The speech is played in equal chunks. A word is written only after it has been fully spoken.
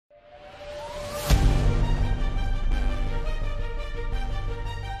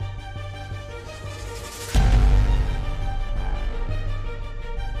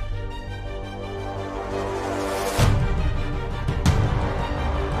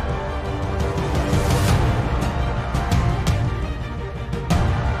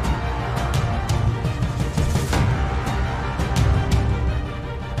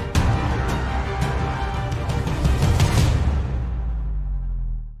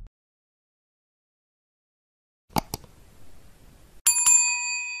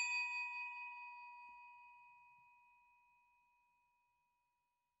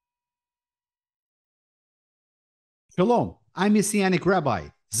Shalom, I'm Messianic Rabbi,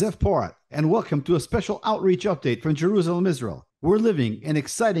 Zev Porat, and welcome to a special outreach update from Jerusalem, Israel. We're living in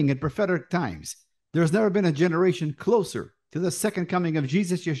exciting and prophetic times. There's never been a generation closer to the second coming of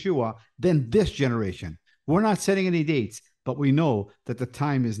Jesus Yeshua than this generation. We're not setting any dates, but we know that the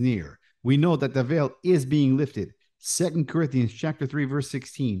time is near. We know that the veil is being lifted. 2 Corinthians chapter 3, verse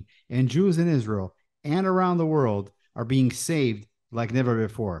 16, and Jews in Israel and around the world are being saved like never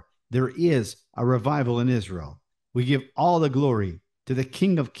before. There is a revival in Israel. We give all the glory to the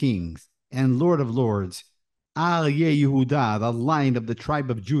King of Kings and Lord of Lords, Al Yehuda, the Lion of the tribe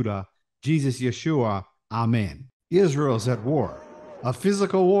of Judah, Jesus Yeshua. Amen. Israel's at war, a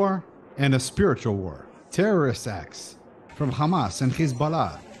physical war and a spiritual war. Terrorist acts from Hamas and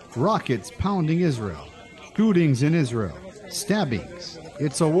Hezbollah, rockets pounding Israel, shootings in Israel, stabbings.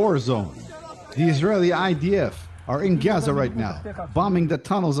 It's a war zone. The Israeli IDF are in Gaza right now, bombing the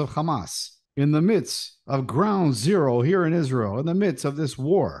tunnels of Hamas. In the midst of ground zero here in Israel, in the midst of this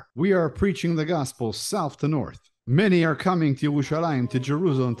war, we are preaching the gospel south to north. Many are coming to Yerushalayim, to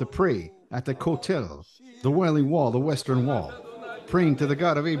Jerusalem, to pray at the Kotel, the Wailing Wall, the Western Wall, praying to the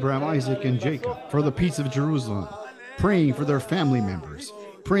God of Abraham, Isaac, and Jacob for the peace of Jerusalem, praying for their family members,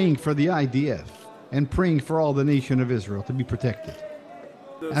 praying for the IDF, and praying for all the nation of Israel to be protected.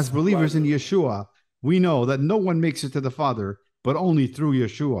 As believers in Yeshua, we know that no one makes it to the Father, but only through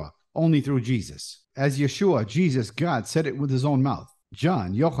Yeshua. Only through Jesus. As Yeshua, Jesus, God, said it with his own mouth.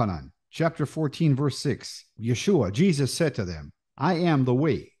 John, Yochanan, chapter 14, verse 6. Yeshua, Jesus said to them, I am the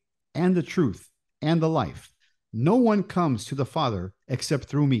way and the truth and the life. No one comes to the Father except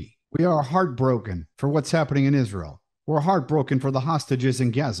through me. We are heartbroken for what's happening in Israel. We're heartbroken for the hostages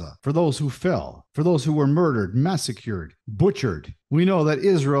in Gaza, for those who fell, for those who were murdered, massacred, butchered. We know that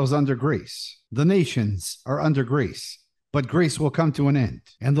Israel is under grace. The nations are under grace. But grace will come to an end,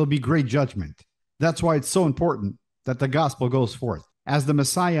 and there'll be great judgment. That's why it's so important that the gospel goes forth. As the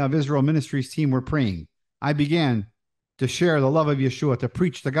Messiah of Israel Ministries team were praying, I began to share the love of Yeshua, to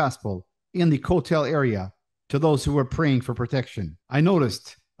preach the gospel in the Kotel area to those who were praying for protection. I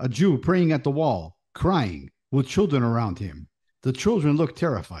noticed a Jew praying at the wall, crying, with children around him. The children looked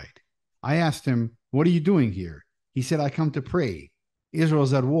terrified. I asked him, what are you doing here? He said, I come to pray.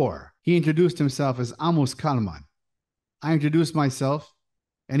 Israel's at war. He introduced himself as Amos Kalman. I introduced myself,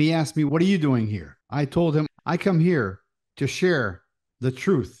 and he asked me, what are you doing here? I told him, I come here to share the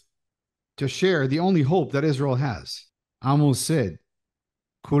truth, to share the only hope that Israel has. Amos said,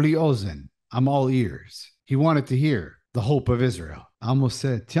 Kuli ozen, I'm all ears. He wanted to hear the hope of Israel. Amos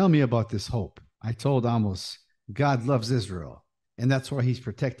said, tell me about this hope. I told Amos, God loves Israel, and that's why he's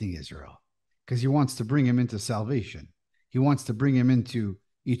protecting Israel, because he wants to bring him into salvation. He wants to bring him into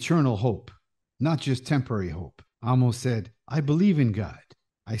eternal hope, not just temporary hope. Amos said, I believe in God.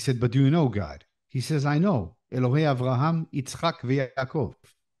 I said, but do you know God? He says, I know. Elohei Avraham, Yitzchak, veYaakov,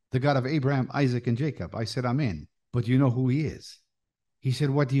 the God of Abraham, Isaac, and Jacob. I said, Amen. But do you know who he is? He said,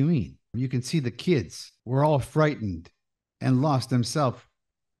 what do you mean? You can see the kids were all frightened and lost themselves,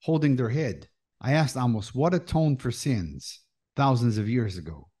 holding their head. I asked Amos, what atoned for sins thousands of years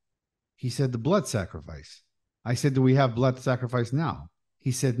ago? He said, the blood sacrifice. I said, do we have blood sacrifice now?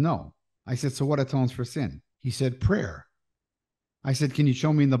 He said, no. I said, so what atones for sin? He said, prayer. I said, can you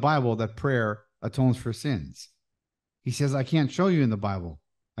show me in the Bible that prayer atones for sins? He says, I can't show you in the Bible.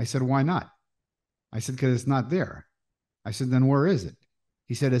 I said, why not? I said, because it's not there. I said, then where is it?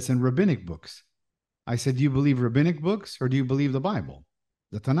 He said, it's in rabbinic books. I said, do you believe rabbinic books or do you believe the Bible,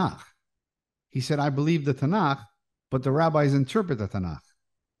 the Tanakh? He said, I believe the Tanakh, but the rabbis interpret the Tanakh.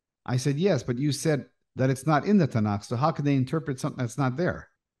 I said, yes, but you said that it's not in the Tanakh, so how can they interpret something that's not there?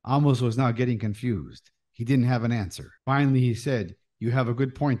 Amos was now getting confused. He didn't have an answer. Finally, he said, you have a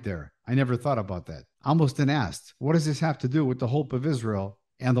good point there. I never thought about that. Amos then asked, what does this have to do with the hope of Israel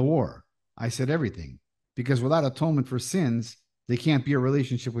and the war? I said, everything. Because without atonement for sins, there can't be a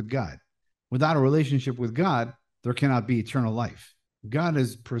relationship with God. Without a relationship with God, there cannot be eternal life. God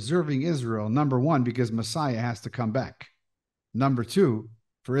is preserving Israel, number one, because Messiah has to come back. Number two,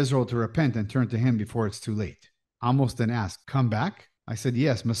 for Israel to repent and turn to him before it's too late. Amos then asked, come back? I said,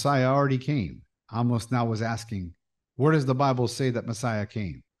 yes, Messiah already came. Amos now was asking, where does the Bible say that Messiah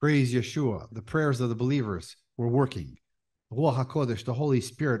came? Praise Yeshua. The prayers of the believers were working. Ruach HaKodesh, the Holy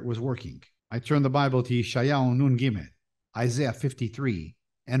Spirit, was working. I turned the Bible to Yeshayahu Nun Gimel, Isaiah 53,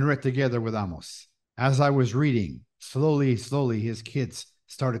 and read together with Amos. As I was reading, slowly, his kids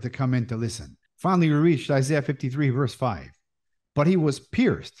started to come in to listen. Finally, we reached Isaiah 53, verse 5. But he was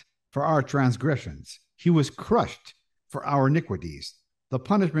pierced for our transgressions. He was crushed for our iniquities. The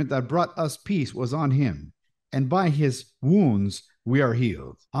punishment that brought us peace was on him, and by his wounds we are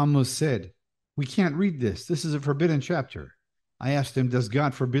healed. Amos said, We can't read this. This is a forbidden chapter. I asked him, does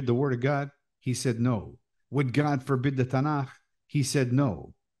God forbid the word of God? He said, no. Would God forbid the Tanakh? He said,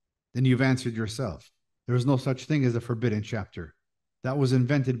 no. Then you've answered yourself. There is no such thing as a forbidden chapter. That was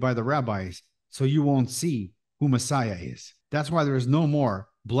invented by the rabbis, so you won't see who Messiah is. That's why there is no more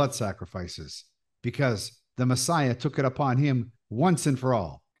blood sacrifices, because the Messiah took it upon him once and for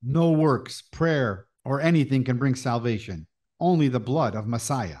all. No works, prayer, or anything can bring salvation. Only the blood of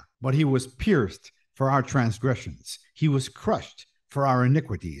Messiah. But he was pierced for our transgressions. He was crushed for our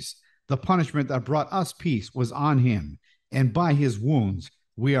iniquities. The punishment that brought us peace was on him, and by his wounds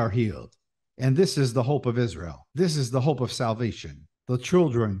we are healed. And this is the hope of Israel. This is the hope of salvation. The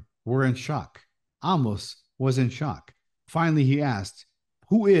children were in shock. Amos was in shock. Finally, he asked,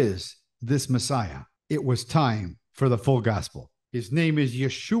 who is this Messiah? It was time for the full gospel. His name is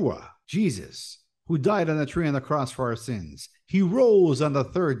Yeshua, Jesus, who died on the tree on the cross for our sins. He rose on the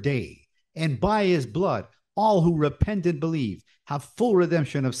third day, and by his blood, all who repent and believe have full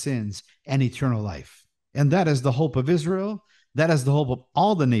redemption of sins and eternal life. And that is the hope of Israel. That is the hope of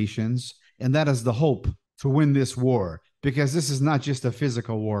all the nations. And that is the hope to win this war, because this is not just a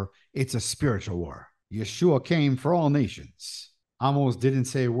physical war, it's a spiritual war. Yeshua came for all nations. Amos didn't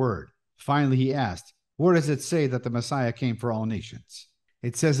say a word. Finally, he asked, where does it say that the Messiah came for all nations?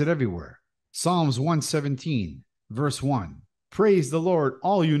 It says it everywhere. Psalms 117, verse 1. Praise the Lord,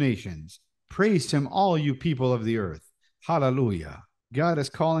 all you nations. Praise him, all you people of the earth. Hallelujah. God is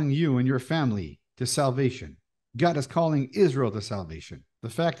calling you and your family to salvation. God is calling Israel to salvation. The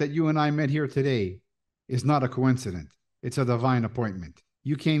fact that you and I met here today is not a coincidence. It's a divine appointment.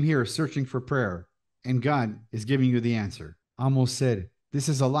 You came here searching for prayer, and God is giving you the answer. Amos said, this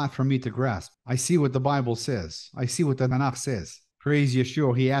is a lot for me to grasp. I see what the Bible says. I see what the Tanakh says. Praise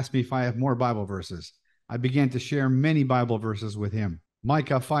Yeshua. He asked me if I have more Bible verses. I began to share many Bible verses with him.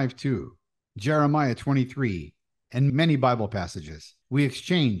 Micah 5:2, Jeremiah 23, and many Bible passages. We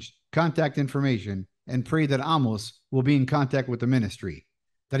exchanged contact information and pray that Amos will be in contact with the ministry,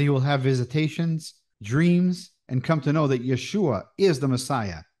 that he will have visitations, dreams, and come to know that Yeshua is the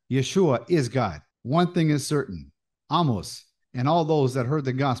Messiah. Yeshua is God. One thing is certain, Amos and all those that heard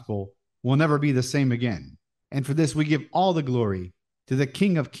the gospel will never be the same again. And for this, we give all the glory to the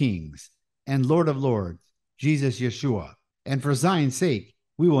King of Kings and Lord of Lords, Jesus Yeshua. And for Zion's sake,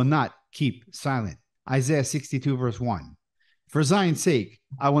 we will not keep silent. Isaiah 62, verse 1. For Zion's sake,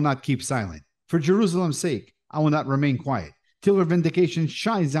 I will not keep silent. For Jerusalem's sake, I will not remain quiet, till her vindication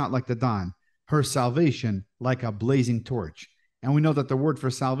shines out like the dawn, her salvation like a blazing torch. And we know that the word for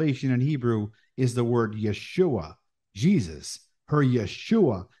salvation in Hebrew is the word Yeshua, Jesus, her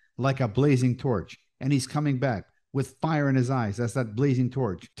Yeshua like a blazing torch. And he's coming back with fire in his eyes as that blazing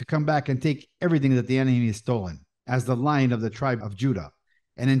torch to come back and take everything that the enemy has stolen as the Lion of the tribe of Judah.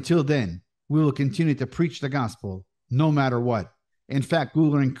 And until then, we will continue to preach the gospel no matter what. In fact, we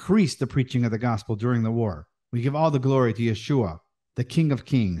will increase the preaching of the gospel during the war. We give all the glory to Yeshua, the King of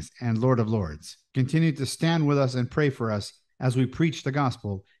Kings and Lord of Lords. Continue to stand with us and pray for us as we preach the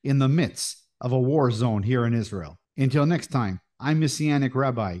gospel in the midst of a war zone here in Israel. Until next time, I'm Messianic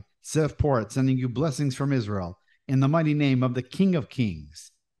Rabbi Zev Porat, sending you blessings from Israel in the mighty name of the King of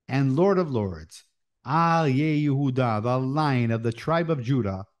Kings and Lord of Lords, Al Yehuda, the Lion of the tribe of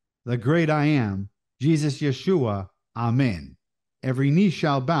Judah, the great I am, Jesus Yeshua. Amen. Every knee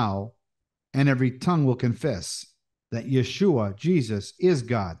shall bow and every tongue will confess that Yeshua, Jesus, is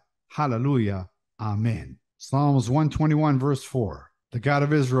God. Hallelujah. Amen. Psalms 121, verse 4. The God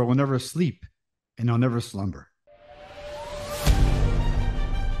of Israel will never sleep and he'll never slumber.